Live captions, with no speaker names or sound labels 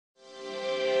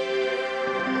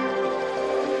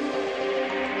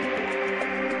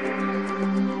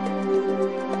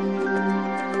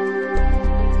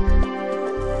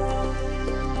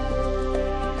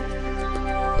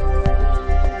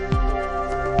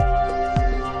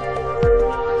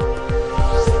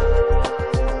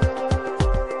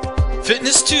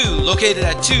II, located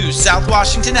at 2 South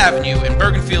Washington Avenue in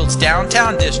Bergenfield's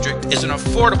downtown district, is an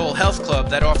affordable health club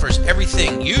that offers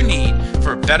everything you need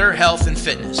for better health and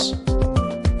fitness.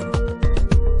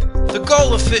 The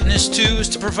goal of Fitness II is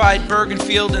to provide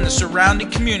Bergenfield and the surrounding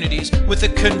communities with a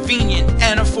convenient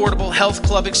and affordable health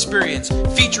club experience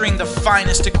featuring the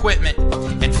finest equipment.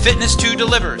 And Fitness II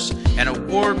delivers an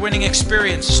award-winning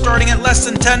experience starting at less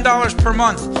than $10 per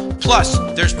month. Plus,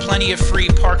 there's plenty of free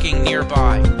parking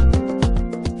nearby.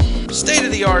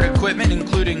 State-of-the-art equipment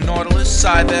including Nautilus,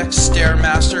 Cybex,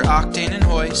 Stairmaster, Octane, and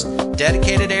Hoist,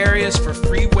 dedicated areas for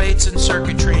free weights and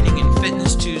circuit training in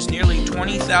Fitness II's nearly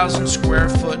 20,000 square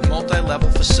foot multi-level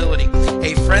facility,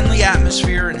 a friendly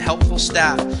atmosphere and helpful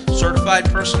staff, certified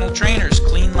personal trainers,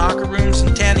 clean locker rooms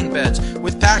and tanning beds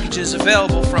with packages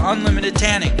available for unlimited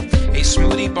tanning, a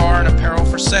smoothie bar and apparel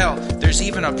for sale. There's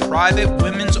even a private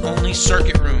women's only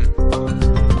circuit room.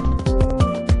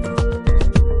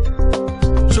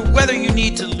 So whether you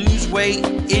need to lose weight,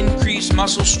 increase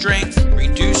muscle strength,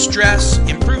 reduce stress,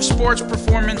 improve sports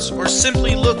performance, or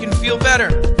simply look and feel better,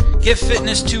 give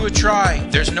Fitness II a try.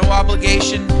 There's no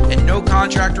obligation and no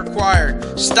contract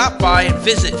required. Stop by and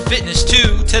visit Fitness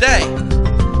II today.